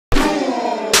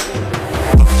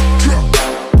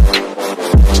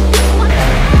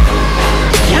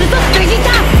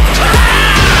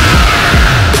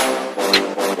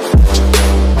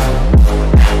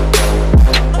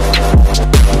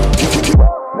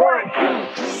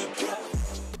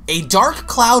A dark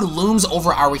cloud looms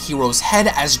over our hero's head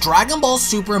as Dragon Ball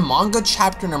Super Manga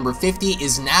Chapter number 50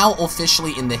 is now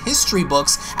officially in the history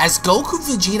books as Goku,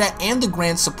 Vegeta, and the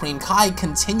Grand Supreme Kai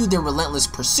continue their relentless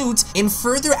pursuit in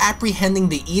further apprehending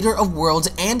the Eater of Worlds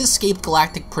and escaped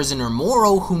galactic prisoner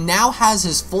Moro, who now has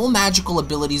his full magical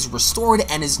abilities restored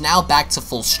and is now back to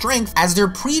full strength. As their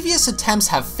previous attempts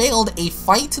have failed, a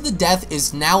fight to the death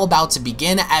is now about to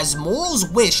begin as Moro's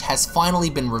wish has finally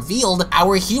been revealed.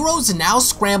 Our heroes now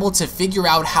scramble to figure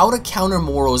out how to counter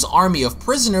Moro's army of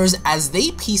prisoners as they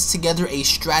piece together a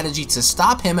strategy to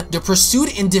stop him. The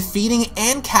pursuit in defeating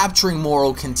and capturing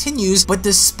Moro continues, but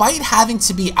despite having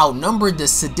to be outnumbered, the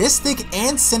sadistic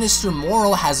and sinister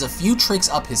Moro has a few tricks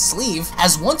up his sleeve.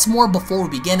 As once more before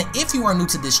we begin, if you are new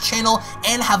to this channel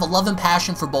and have a love and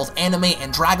passion for both anime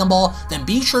and Dragon Ball, then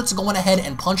be sure to go on ahead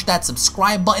and punch that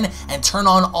subscribe button and turn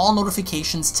on all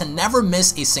notifications to never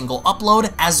miss a single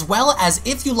upload, as well as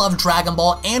if you love Dragon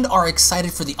Ball and are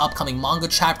excited for the upcoming manga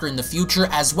chapter in the future,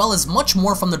 as well as much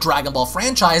more from the Dragon Ball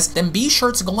franchise, then be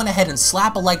sure to go on ahead and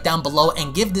slap a like down below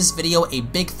and give this video a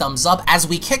big thumbs up as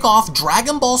we kick off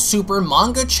Dragon Ball Super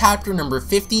Manga Chapter number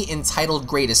 50 entitled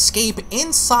Great Escape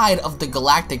inside of the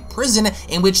Galactic Prison,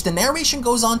 in which the narration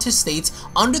goes on to state,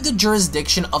 under the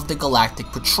jurisdiction of the Galactic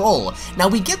Patrol. Now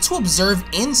we get to observe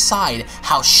inside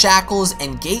how shackles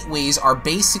and gateways are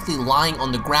basically lying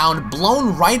on the ground,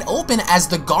 blown right open as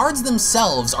the guards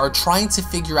themselves are trying to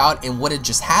figure out what had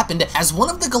just happened, as one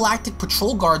of the Galactic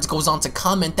Patrol guards goes on to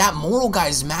comment that Moro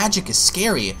guy's magic is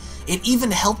scary. It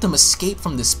even helped him escape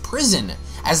from this prison.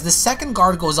 As the second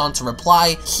guard goes on to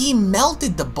reply, he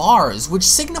melted the bars, which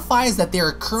signifies that they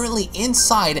are currently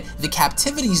inside the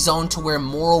captivity zone to where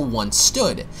Moro once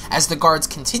stood. As the guards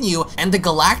continue, and the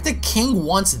Galactic King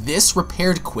wants this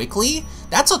repaired quickly?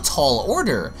 That's a tall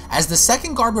order. As the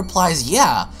second guard replies,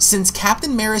 yeah, since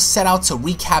Captain Maris set out to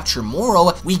recapture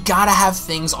Moro, we gotta have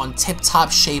things on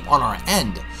tip-top shape on our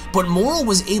end. But Moro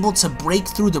was able to break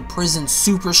through the prison's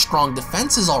super strong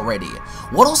defenses already.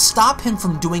 What'll stop him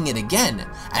from doing it again?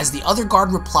 As the other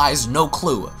guard replies, no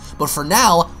clue. But for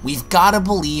now, we've gotta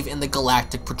believe in the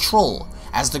Galactic Patrol.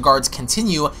 As the guards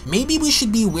continue, maybe we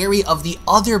should be wary of the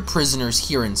other prisoners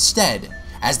here instead.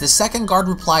 As the second guard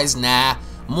replies, nah,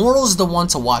 Moro's the one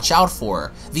to watch out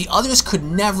for. The others could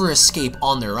never escape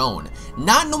on their own.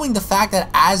 Not knowing the fact that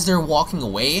as they're walking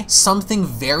away, something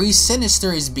very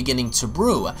sinister is beginning to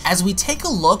brew. As we take a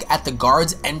look at the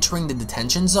guards entering the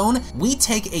detention zone, we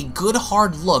take a good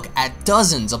hard look at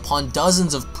dozens upon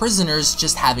dozens of prisoners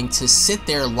just having to sit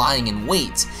there lying in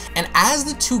wait. And as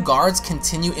the two guards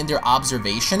continue in their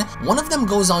observation, one of them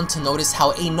goes on to notice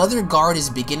how another guard is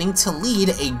beginning to lead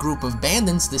a group of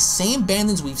bandits, the same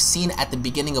bandits we've seen at the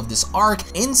beginning of this arc,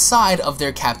 inside of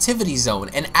their captivity zone.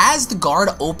 And as the guard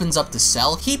opens up the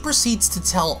cell, he proceeds to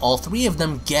tell all three of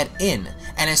them get in.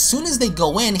 And as soon as they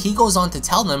go in, he goes on to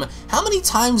tell them, how many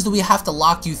times do we have to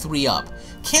lock you three up?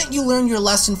 Can't you learn your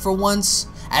lesson for once?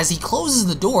 As he closes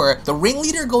the door, the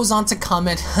ringleader goes on to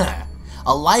comment,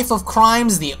 a life of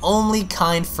crime's the only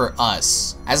kind for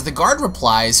us. As the guard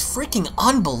replies, freaking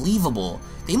unbelievable.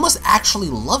 They must actually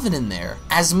love it in there.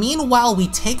 As meanwhile, we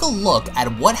take a look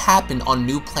at what happened on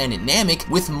New Planet Namek,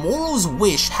 with Moro's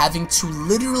wish having to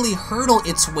literally hurtle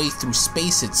its way through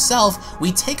space itself.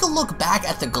 We take a look back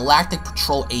at the Galactic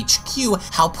Patrol HQ,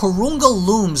 how Purunga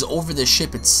looms over the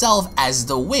ship itself as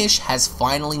the wish has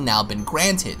finally now been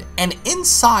granted. And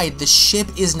inside, the ship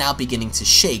is now beginning to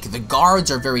shake. The guards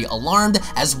are very alarmed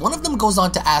as one of them goes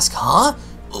on to ask, huh?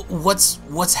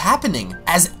 What's happening?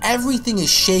 As everything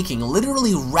is shaking,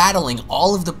 literally rattling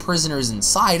all of the prisoners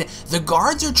inside, the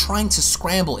guards are trying to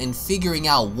scramble in figuring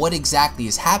out what exactly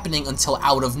is happening until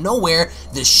out of nowhere,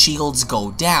 the shields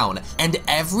go down, and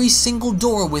every single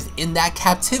door within that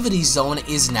captivity zone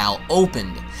is now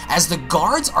opened. As the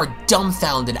guards are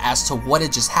dumbfounded as to what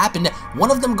had just happened, one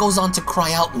of them goes on to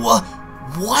cry out,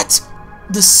 what?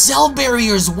 The cell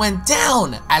barriers went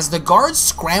down! As the guards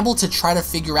scramble to try to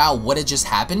figure out what had just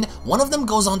happened, one of them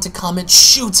goes on to comment,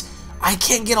 shoot, I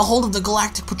can't get a hold of the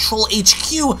Galactic Patrol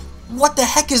HQ! What the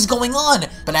heck is going on?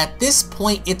 But at this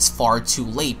point, it's far too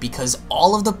late because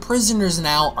all of the prisoners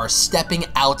now are stepping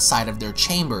outside of their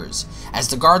chambers. As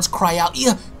the guards cry out,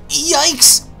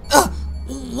 yikes!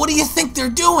 What do you think they're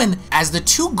doing? As the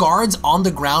two guards on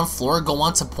the ground floor go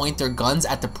on to point their guns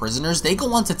at the prisoners, they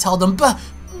go on to tell them,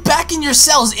 back in your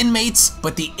cells, inmates!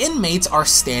 But the inmates are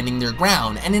standing their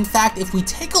ground, and in fact, if we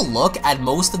take a look at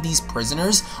most of these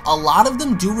prisoners, a lot of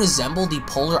them do resemble the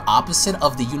polar opposite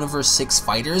of the Universe 6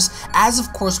 fighters, as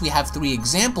of course we have 3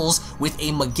 examples with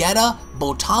a Vegeta,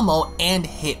 Botamo, and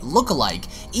Hit lookalike.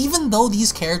 Even though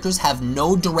these characters have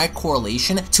no direct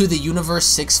correlation to the Universe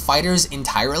 6 fighters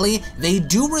entirely, they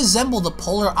do resemble the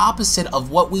polar opposite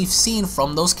of what we've seen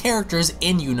from those characters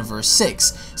in Universe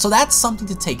 6, so that's something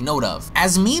to take note of.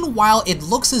 As meanwhile, it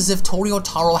looks as if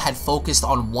Toryotaro had focused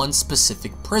on one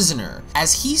specific prisoner.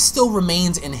 As he still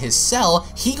remains in his cell,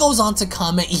 he goes on to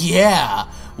comment, "Yeah,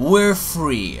 we're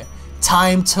free.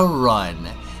 Time to run.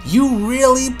 You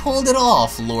really pulled it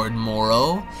off, Lord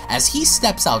Moro." As he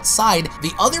steps outside,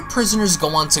 the other prisoners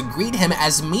go on to greet him,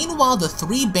 as meanwhile the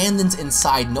 3 bandits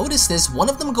inside notice this. One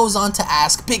of them goes on to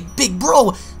ask, Big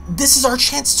bro, this is our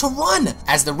chance to run."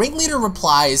 As the ringleader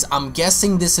replies, "I'm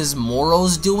guessing this is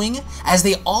Moro's doing." As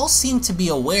they all seem to be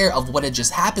aware of what had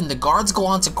just happened, the guards go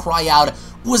on to cry out,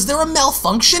 "Was there a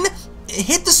malfunction?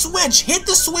 Hit the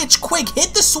switch, quick,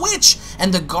 hit the switch!"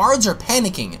 And the guards are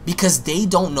panicking because they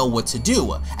don't know what to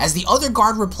do. As the other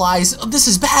guard replies, "This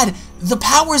is bad, the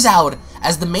power's out."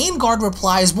 As the main guard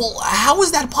replies, "Well, how is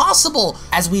that possible?"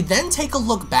 As we then take a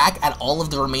look back at all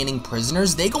of the remaining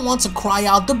prisoners, they go on to cry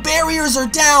out, "The barriers are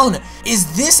down! Is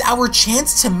this our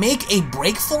chance to make a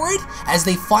break for it?" As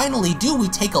they finally do, we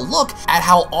take a look at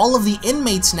how all of the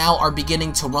inmates now are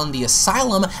beginning to run the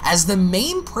asylum. As the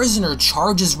main prisoner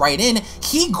charges right in,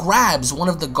 he grabs one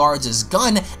of the guards'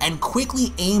 gun and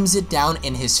quickly aims it down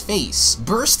in his face.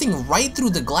 Bursting right through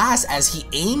the glass as he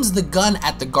aims the gun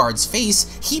at the guard's face,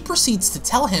 he proceeds to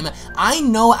tell him, "I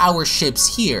know our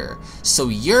ship's here, so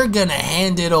you're gonna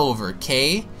hand it over,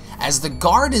 Kay?" As the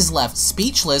guard is left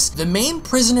speechless, the main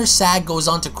prisoner Sag goes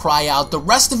on to cry out, "The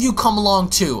rest of you come along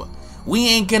too. We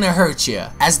ain't gonna hurt you."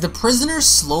 As the prisoners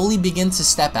slowly begin to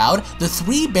step out, the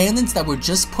 3 bandits that were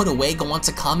just put away go on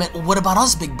to comment, "What about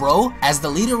us, big bro?" As the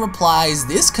leader replies,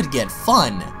 "This could get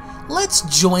fun. Let's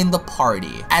join the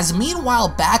party." As meanwhile,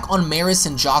 back on Maris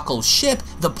and Jocko's ship,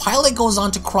 the pilot goes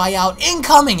on to cry out,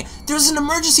 "Incoming! There's an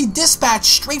emergency dispatch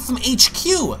straight from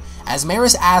HQ." As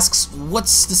Maris asks,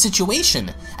 "What's the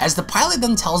situation?" As the pilot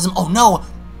then tells him, "Oh no,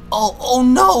 oh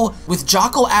no," with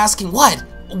Jocko asking,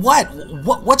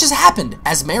 What just happened?"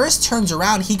 As Maris turns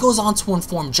around, he goes on to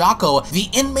inform Jocko, "The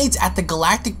inmates at the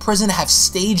galactic prison have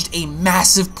staged a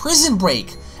massive prison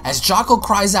break." As Jocko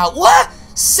cries out, "What?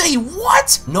 Say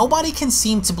what?" Nobody can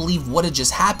seem to believe what had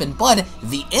just happened, but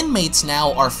the inmates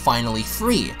now are finally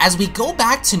free. As we go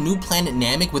back to New Planet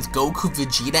Namek with Goku,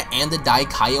 Vegeta, and the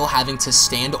Daikaio having to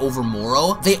stand over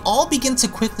Moro, they all begin to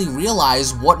quickly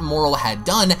realize what Moro had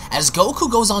done, as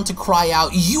Goku goes on to cry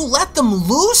out, "You let them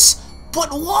loose?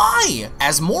 But why?"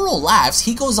 As Moro laughs,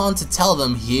 he goes on to tell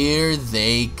them, "Here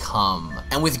they come."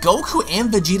 And with Goku and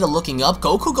Vegeta looking up,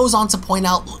 Goku goes on to point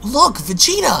out, "Look,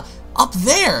 Vegeta! Up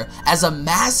there!" As a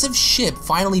massive ship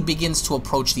finally begins to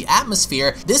approach the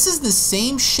atmosphere. This is the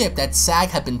same ship that Sag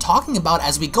had been talking about.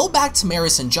 As we go back to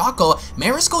Maris and Jocko,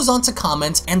 Maris goes on to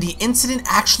comment, "And the incident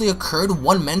actually occurred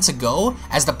 1 month ago?"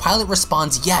 As the pilot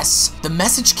responds, "Yes, the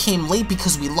message came late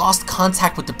because we lost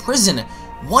contact with the prison.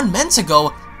 1 month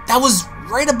ago? That was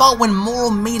right about when Moro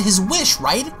made his wish,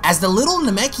 right?" As the little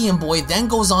Namekian boy then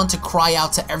goes on to cry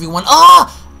out to everyone,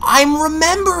 "Ah! I'm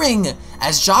remembering!"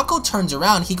 As Jocko turns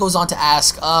around, he goes on to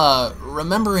ask,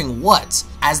 remembering what?"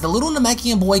 As the little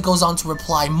Namekian boy goes on to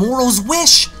reply, "Moro's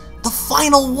wish! The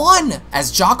final one!"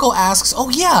 As Jocko asks, "Oh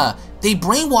yeah, they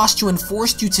brainwashed you and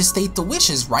forced you to state the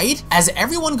wishes, right?" As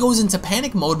everyone goes into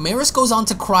panic mode, Maris goes on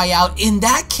to cry out, "In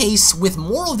that case, with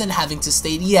Moro then having to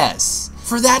state yes.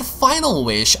 For that final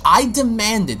wish, I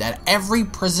demanded that every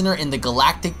prisoner in the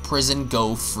galactic prison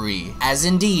go free." As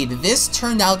indeed, this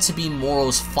turned out to be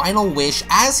Moro's final wish,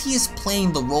 as he is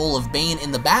playing the role of Bane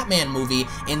in the Batman movie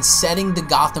in setting the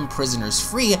Gotham prisoners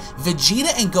free.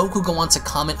 Vegeta and Goku go on to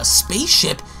comment, "A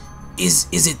spaceship? Is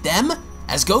it them?"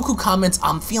 As Goku comments,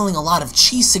 "I'm feeling a lot of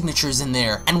chi signatures in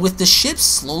there." And with the ship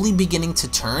slowly beginning to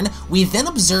turn, we then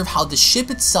observe how the ship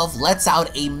itself lets out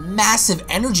a massive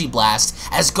energy blast,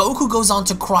 as Goku goes on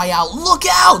to cry out, "Look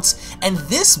out!" And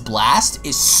this blast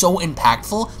is so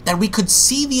impactful that we could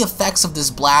see the effects of this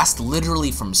blast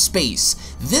literally from space.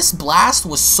 This blast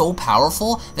was so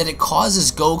powerful that it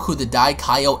causes Goku, the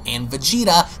Daikaio, and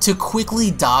Vegeta to quickly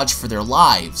dodge for their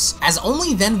lives. As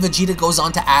only then Vegeta goes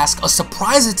on to ask, "A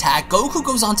surprise attack?" Goku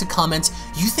goes on to comment,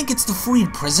 "You think it's the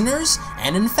freed prisoners?"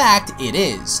 And in fact, it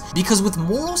is. Because with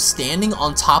Moro standing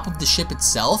on top of the ship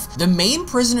itself, the main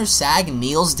prisoner Sag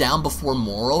kneels down before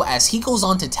Moro as he goes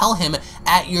on to tell him,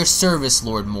 "At your service, service,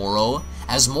 Lord Moro.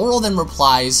 As Moro then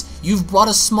replies, "You've brought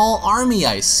a small army,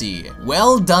 I see.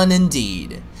 Well done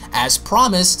indeed. As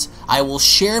promised, I will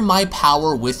share my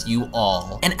power with you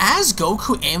all." And as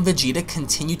Goku and Vegeta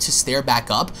continue to stare back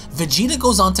up, Vegeta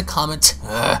goes on to comment,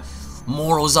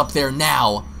 "Moro's up there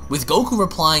now," with Goku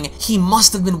replying, "He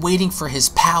must have been waiting for his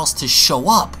pals to show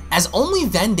up." As only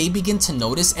then they begin to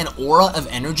notice an aura of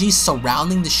energy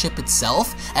surrounding the ship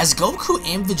itself. As Goku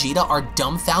and Vegeta are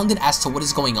dumbfounded as to what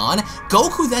is going on,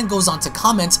 Goku then goes on to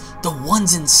comment, "The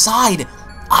ones inside,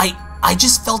 I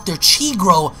just felt their chi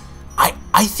grow.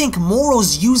 I think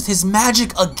Moro's used his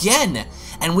magic again."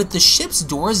 And with the ship's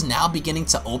doors now beginning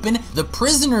to open, the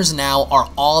prisoners now are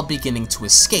all beginning to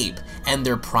escape. And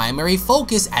their primary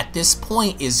focus at this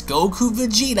point is Goku,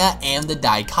 Vegeta, and the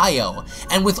Daikaio.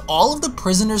 And with all of the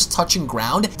prisoners touching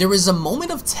ground, there is a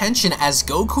moment of tension as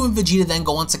Goku and Vegeta then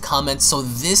go on to comment, "So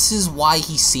this is why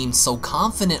he seemed so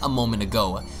confident a moment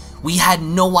ago. We had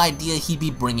no idea he'd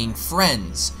be bringing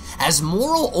friends." As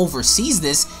Moro oversees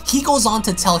this, he goes on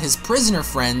to tell his prisoner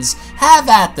friends, "Have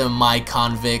at them, my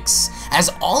convicts." As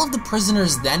all of the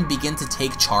prisoners then begin to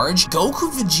take charge,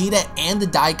 Goku, Vegeta, and the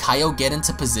Daikaio get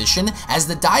into position. As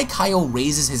the Daikaio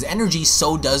raises his energy,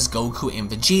 so does Goku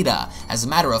and Vegeta. As a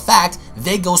matter of fact,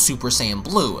 they go Super Saiyan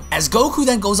Blue. As Goku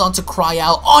then goes on to cry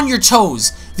out, "On your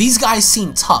toes! These guys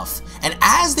seem tough." And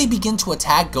as they begin to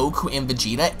attack Goku and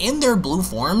Vegeta in their blue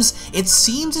forms, it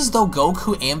seems as though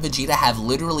Goku and Vegeta have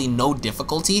literally no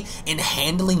difficulty in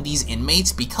handling these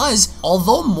inmates, because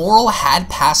although Moro had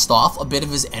passed off a bit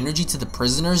of his energy to the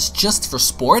prisoners just for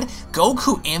sport,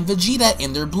 Goku and Vegeta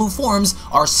in their blue forms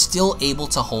are still able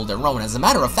to hold their own. As a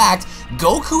matter of fact,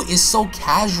 Goku is so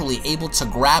casually able to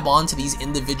grab onto these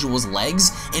individuals'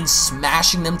 legs and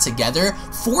smashing them together,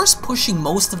 force pushing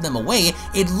most of them away.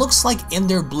 It looks like in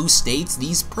their blue state,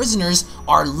 these prisoners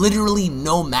are literally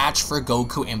no match for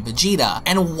Goku and Vegeta.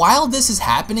 And while this is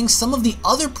happening, some of the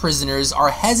other prisoners are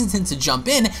hesitant to jump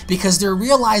in because they're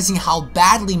realizing how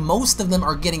badly most of them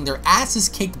are getting their asses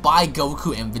kicked by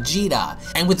Goku and Vegeta.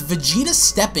 And with Vegeta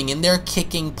stepping in there,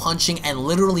 kicking, punching, and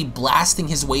literally blasting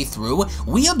his way through,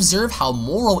 we observe how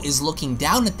Moro is looking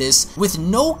down at this with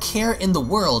no care in the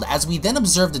world. As we then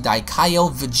observe the Daikaio,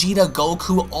 Vegeta,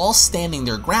 Goku all standing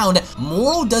their ground,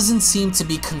 Moro doesn't seem to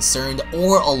be concerned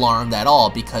or alarmed at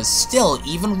all, because still,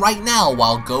 even right now,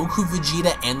 while Goku,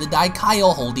 Vegeta, and the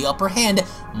Daikaio hold the upper hand,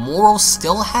 Moro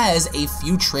still has a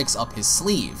few tricks up his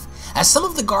sleeve. As some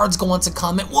of the guards go on to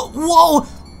comment, "Whoa,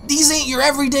 these ain't your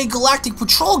everyday Galactic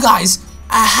Patrol guys.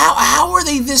 How are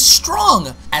they this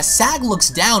strong?" As Sag looks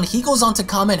down, he goes on to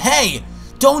comment, "Hey,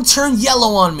 don't turn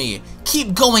yellow on me.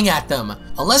 Keep going at them.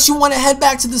 Unless you want to head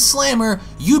back to the Slammer,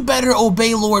 you'd better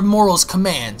obey Lord Moro's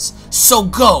commands. So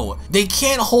go. They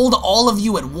can't hold all of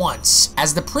you at once."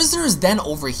 As the prisoners then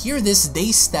overhear this,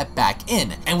 they step back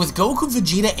in. And with Goku,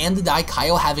 Vegeta, and the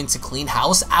Daikaio having to clean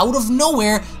house, out of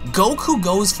nowhere, Goku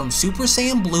goes from Super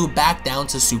Saiyan Blue back down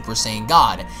to Super Saiyan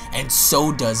God. And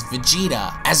so does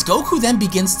Vegeta. As Goku then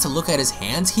begins to look at his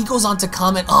hands, he goes on to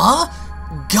comment,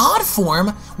 God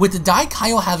form? With the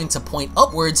Daikaio having to point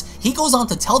upwards, he goes on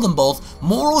to tell them both,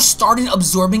 Moro started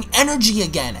absorbing energy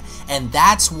again, and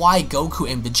that's why Goku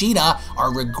and Vegeta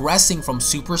are regressing from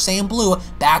Super Saiyan Blue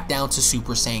back down to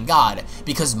Super Saiyan God,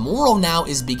 because Moro now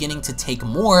is beginning to take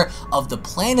more of the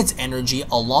planet's energy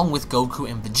along with Goku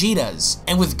and Vegeta's.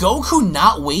 And with Goku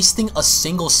not wasting a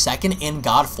single second in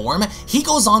God form, he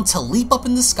goes on to leap up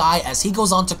in the sky as he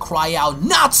goes on to cry out,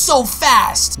 "Not so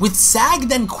fast!" With Sag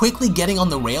then quickly getting on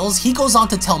the rails, he goes on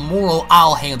to tell Moro,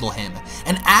 "I'll handle him."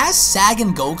 And as Sag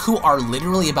and Goku are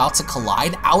literally about to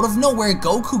collide, out of nowhere,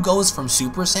 Goku goes from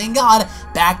Super Saiyan God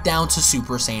back down to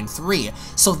Super Saiyan 3.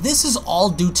 So this is all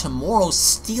due to Moro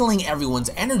stealing everyone's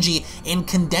energy and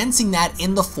condensing that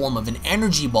in the form of an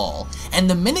energy ball. And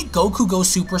the minute Goku goes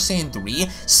Super Saiyan 3,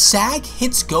 Sag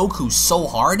hits Goku so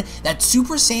hard that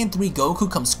Super Saiyan 3 Goku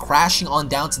comes crashing on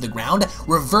down to the ground,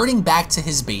 reverting back to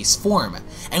his base form.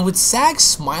 And with Sag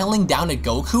smiling down at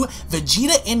Goku,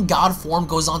 Vegeta in God form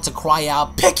goes on to cry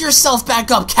out, "Pick yourself back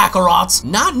up, Kakarot!"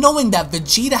 Not knowing that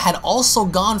Vegeta had also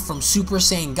gone from Super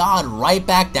Saiyan God right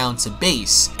back down to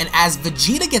base. And as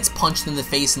Vegeta gets punched in the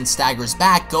face and staggers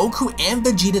back, Goku and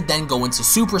Vegeta then go into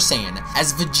Super Saiyan.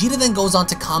 As Vegeta then goes on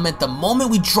to comment, "The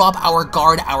moment we drop our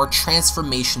guard, our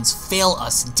transformations fail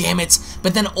us, damn it."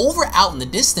 But then over out in the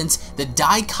distance, the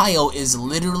Daikaio is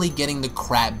literally getting the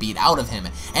crap beat out of him.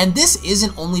 And this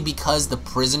isn't only because the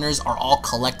prisoners are all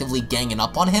collectively ganging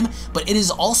up on him, but it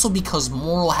is also because because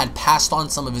Moro had passed on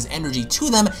some of his energy to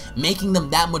them, making them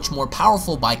that much more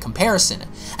powerful by comparison.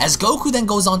 As Goku then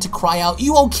goes on to cry out,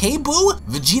 "You okay, boo?"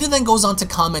 Vegeta then goes on to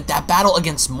comment that battle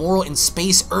against Moro in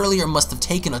space earlier must have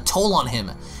taken a toll on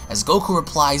him. As Goku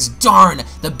replies, "Darn,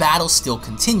 the battle still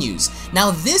continues."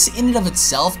 Now this in and of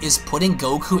itself is putting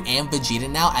Goku and Vegeta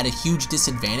now at a huge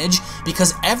disadvantage,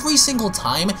 because every single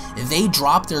time they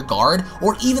drop their guard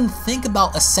or even think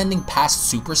about ascending past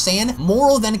Super Saiyan,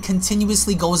 Moro then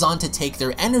continuously goes on to take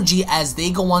their energy as they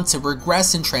go on to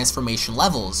regress in transformation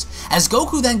levels. As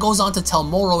Goku then goes on to tell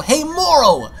Moro, "Hey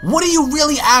Moro, what are you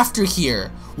really after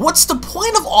here? What's the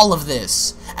point of all of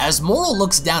this?" As Moro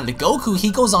looks down at Goku, he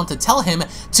goes on to tell him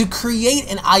to create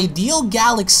an ideal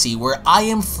galaxy where I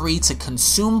am free to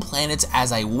consume planets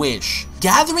as I wish.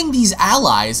 Gathering these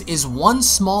allies is one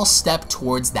small step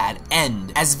towards that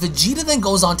end. As Vegeta then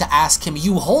goes on to ask him,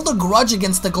 "You hold a grudge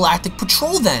against the Galactic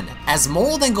Patrol then?" As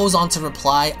Moro then goes on to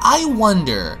reply, "I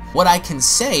wonder. What I can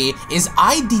say is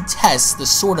I detest the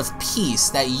sort of peace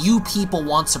that you people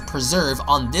want to preserve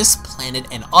on this planet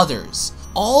and others.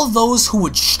 All those who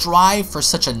would strive for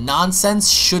such a nonsense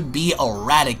should be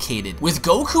eradicated." With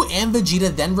Goku and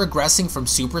Vegeta then regressing from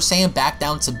Super Saiyan back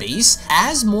down to base,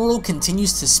 as Moro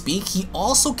continues to speak, he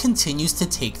also continues to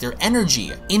take their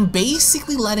energy, in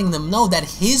basically letting them know that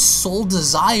his sole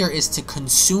desire is to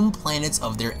consume planets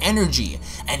of their energy,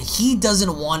 and he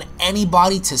doesn't want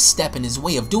anybody to step in his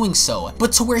way of doing so,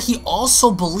 but to where he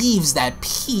also believes that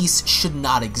peace should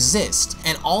not exist,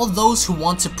 and all those who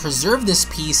want to preserve this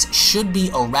peace should be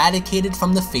eradicated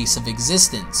from the face of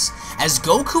existence. As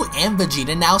Goku and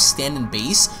Vegeta now stand in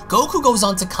base, Goku goes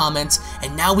on to comment,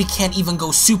 "And now we can't even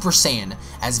go Super Saiyan."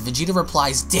 As Vegeta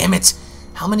replies, "Damn it,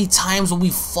 how many times will we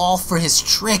fall for his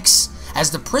tricks?" As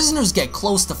the prisoners get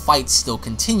close, the fight still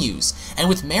continues, and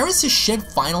with Maris' ship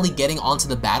finally getting onto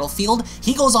the battlefield,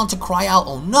 he goes on to cry out,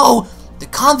 "Oh no! The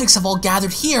convicts have all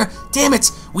gathered here. Damn it,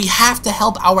 we have to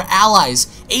help our allies.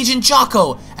 Agent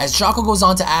Jocko." As Jocko goes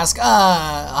on to ask,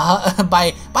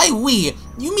 by we,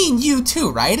 you mean you too,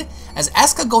 right? As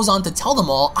Eska goes on to tell them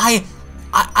all, I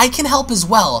can help as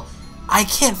well. I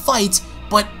can't fight,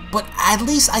 but at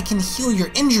least I can heal your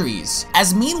injuries."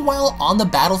 As meanwhile, on the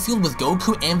battlefield with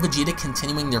Goku and Vegeta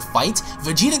continuing their fight,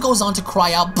 Vegeta goes on to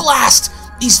cry out, "Blast!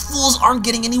 These fools aren't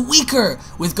getting any weaker,"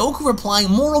 with Goku replying,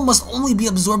 "Moro must only be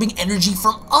absorbing energy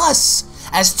from us."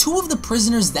 As two of the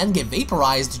prisoners then get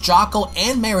vaporized, Jocko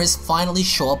and Maris finally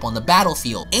show up on the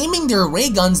battlefield. Aiming their ray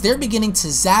guns, they're beginning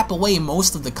to zap away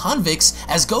most of the convicts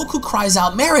as Goku cries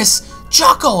out, "Maris!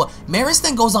 Jocko!" Maris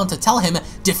then goes on to tell him,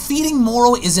 "Defeating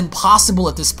Moro is impossible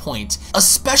at this point,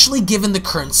 especially given the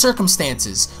current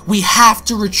circumstances. We have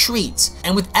to retreat."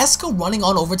 And with Eska running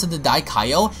on over to the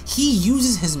Daikaio, he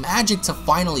uses his magic to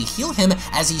finally heal him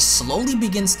as he slowly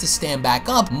begins to stand back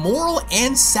up. Moro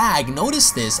and Sag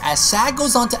notice this as Sag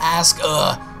goes on to ask,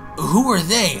 "Who are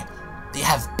they? They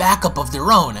have backup of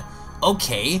their own."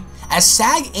 Okay. As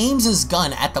Sag aims his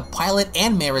gun at the pilot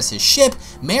and Maris' ship,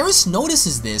 Maris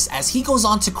notices this as he goes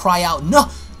on to cry out,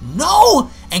 "No!"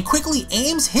 and quickly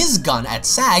aims his gun at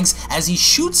Sag's. As he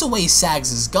shoots away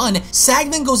Sag's gun,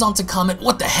 Sag then goes on to comment,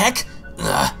 "What the heck?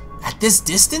 At this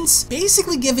distance?"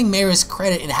 basically giving Maris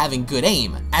credit in having good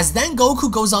aim. As then Goku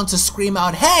goes on to scream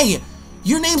out, "Hey!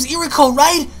 Your name's Iriko,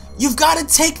 right? You've got to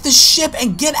take the ship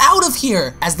and get out of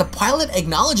here!" As the pilot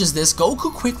acknowledges this,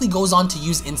 Goku quickly goes on to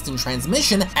use instant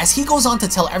transmission as he goes on to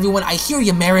tell everyone, "I hear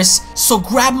you, Maris, so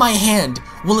grab my hand.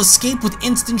 We'll escape with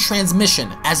instant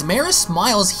transmission." As Maris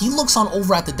smiles, he looks on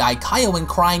over at the Daikaio and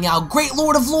crying out, "Great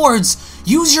Lord of Lords,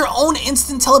 use your own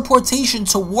instant teleportation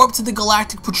to warp to the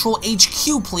Galactic Patrol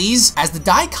HQ, please." As the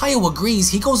Daikaio agrees,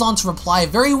 he goes on to reply,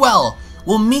 "Very well.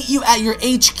 We'll meet you at your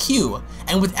HQ."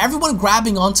 And with everyone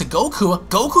grabbing onto Goku,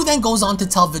 Goku then goes on to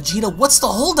tell Vegeta, "What's the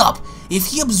holdup? If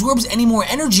he absorbs any more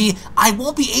energy, I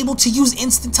won't be able to use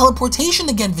instant teleportation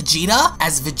again, Vegeta."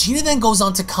 As Vegeta then goes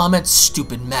on to comment,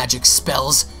 "Stupid magic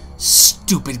spells,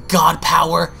 stupid god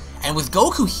power." And with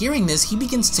Goku hearing this, he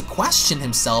begins to question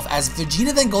himself as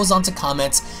Vegeta then goes on to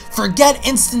comment, "Forget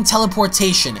instant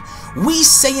teleportation. We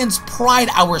Saiyans pride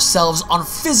ourselves on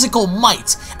physical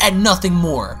might and nothing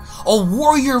more. A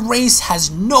warrior race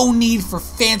has no need for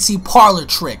fancy parlor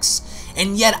tricks,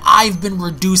 and yet I've been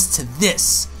reduced to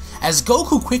this." As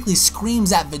Goku quickly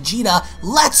screams at Vegeta,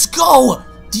 "Let's go!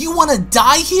 Do you want to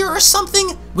die here or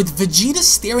something?" With Vegeta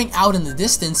staring out in the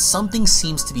distance, something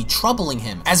seems to be troubling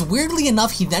him, as weirdly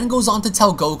enough he then goes on to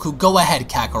tell Goku, "Go ahead,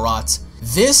 Kakarot.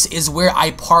 This is where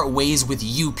I part ways with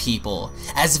you people.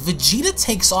 As Vegeta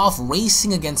takes off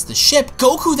racing against the ship,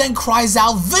 Goku then cries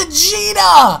out,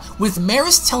 "Vegeta!" with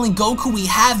Maris telling Goku we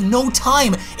have no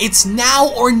time, it's now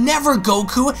or never,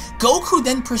 Goku. Goku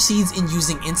then proceeds in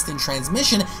using instant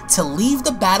transmission to leave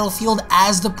the battlefield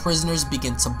as the prisoners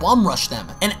begin to bum rush them.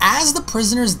 And as the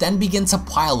prisoners then begin to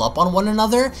pile up on one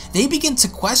another, they begin to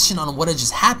question on what had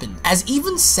just happened, as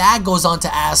even Sag goes on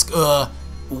to ask,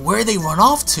 where they run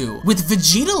off to. With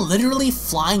Vegeta literally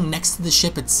flying next to the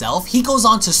ship itself, he goes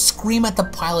on to scream at the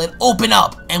pilot, "Open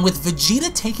up!" And with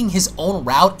Vegeta taking his own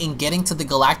route in getting to the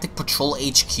Galactic Patrol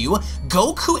HQ,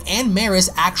 Goku and Maris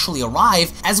actually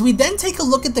arrive. As we then take a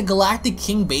look at the Galactic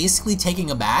King basically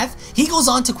taking a bath, he goes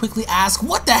on to quickly ask,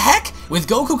 "What the heck?" With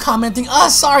Goku commenting,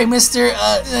 sorry mister,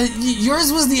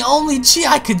 yours was the only chi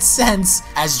I could sense."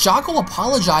 As Jocko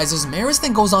apologizes, Maris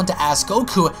then goes on to ask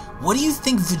Goku, "What do you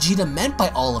think Vegeta meant by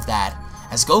all of that?"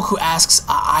 As Goku asks,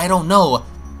 I don't know.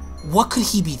 What could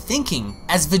he be thinking?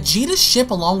 As Vegeta's ship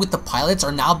along with the pilots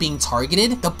are now being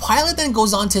targeted, the pilot then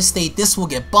goes on to state this will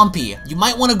get bumpy. You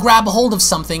might want to grab a hold of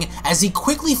something. As he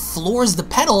quickly floors the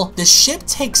pedal, the ship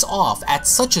takes off at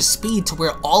such a speed to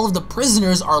where all of the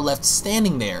prisoners are left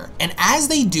standing there. And as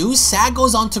they do, Sag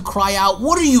goes on to cry out,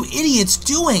 "What are you idiots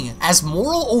doing?" As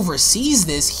Moro oversees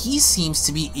this, he seems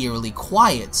to be eerily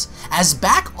quiet. As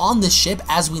back on the ship,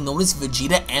 as we notice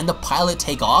Vegeta and the pilot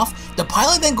take off, the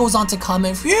pilot then goes on to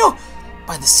comment, "Phew,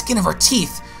 by the skin of our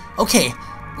teeth. Okay,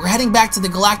 we're heading back to the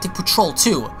Galactic Patrol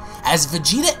too." As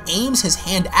Vegeta aims his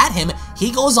hand at him,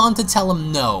 he goes on to tell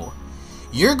him, "No,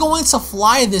 you're going to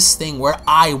fly this thing where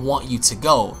I want you to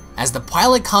go." As the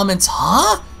pilot comments,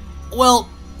 "Huh? Well,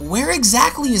 where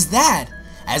exactly is that?"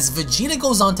 As Vegeta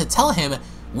goes on to tell him,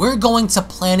 "We're going to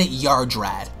planet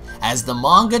Yardrad." As the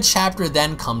manga chapter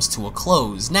then comes to a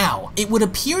close. Now, it would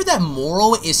appear that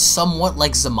Moro is somewhat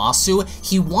like Zamasu.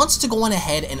 He wants to go on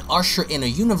ahead and usher in a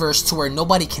universe to where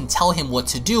nobody can tell him what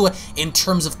to do in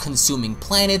terms of consuming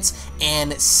planets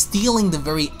and stealing the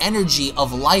very energy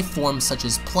of life forms such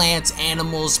as plants,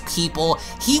 animals, people.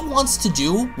 He wants to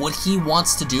do what he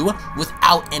wants to do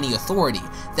without any authority.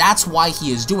 That's why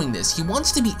he is doing this. He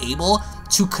wants to be able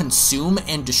to consume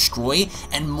and destroy,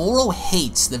 and Moro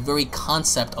hates the very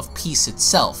concept of peace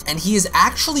itself, and he is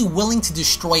actually willing to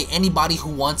destroy anybody who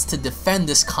wants to defend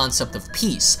this concept of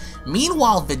peace.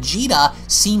 Meanwhile, Vegeta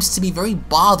seems to be very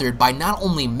bothered by not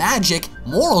only magic,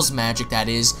 Moro's magic that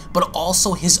is, but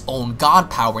also his own god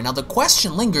power. Now the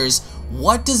question lingers,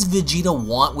 what does Vegeta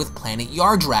want with planet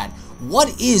Yardrad?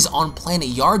 What is on planet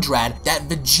Yardrad that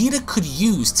Vegeta could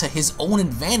use to his own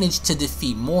advantage to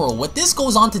defeat Moro? What this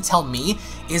goes on to tell me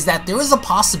is that there is a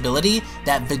possibility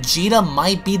that Vegeta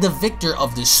might be the victor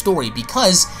of this story,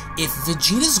 because if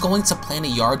Vegeta's going to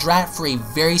planet Yardrad for a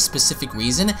very specific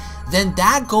reason, then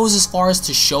that goes as far as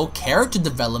to show character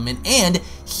development, and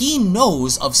he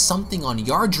knows of something on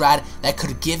Yardrad that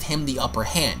could give him the upper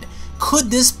hand.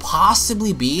 Could this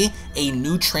possibly be a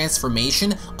new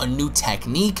transformation, a new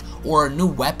technique, or a new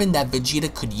weapon that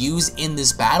Vegeta could use in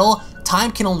this battle?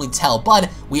 Time can only tell, but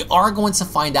we are going to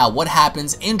find out what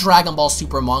happens in Dragon Ball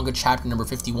Super Manga chapter number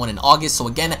 51 in August. So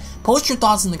again, post your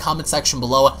thoughts in the comment section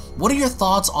below. What are your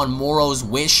thoughts on Moro's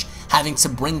wish, having to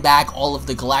bring back all of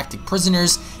the galactic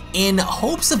prisoners in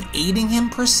hopes of aiding him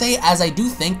per se, as I do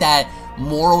think that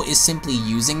Moro is simply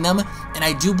using them, and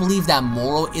I do believe that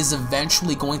Moro is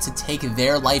eventually going to take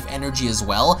their life energy as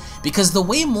well, because the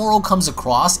way Moro comes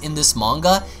across in this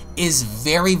manga is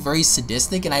very, very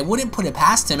sadistic, and I wouldn't put it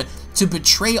past him to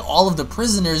betray all of the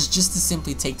prisoners just to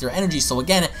simply take their energy. So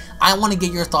again, I want to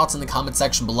get your thoughts in the comment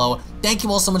section below. Thank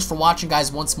you all so much for watching, guys.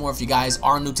 Once more, if you guys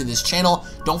are new to this channel,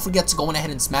 don't forget to go on ahead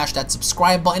and smash that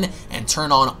subscribe button and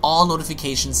turn on all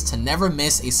notifications to never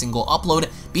miss a single upload.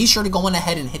 Be sure to go on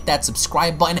ahead and hit that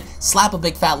subscribe button, slap a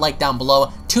big fat like down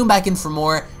below, tune back in for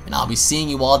more, and I'll be seeing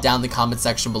you all down in the comment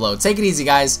section below. Take it easy,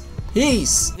 guys.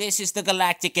 Peace! This is the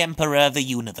Galactic Emperor of the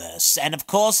Universe, and of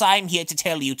course I'm here to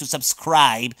tell you to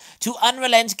subscribe to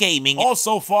UnrealEntGaming.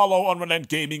 Also follow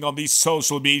UnrealEntGaming on these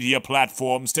social media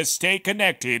platforms to stay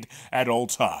connected at all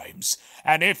times.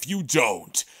 And if you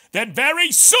don't, then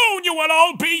very soon you will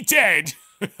all be dead!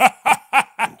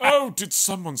 Oh, did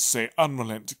someone say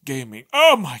UnrealEntGaming?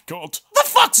 Oh my god. The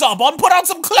fuck's up, on? Put on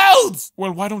some clothes!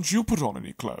 Well, why don't you put on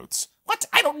any clothes? What?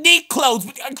 I don't need clothes.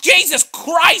 Jesus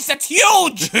Christ, that's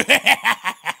huge!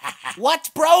 What,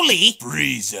 Broly?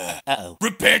 Freezer. Uh-oh.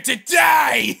 Prepare to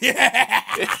die!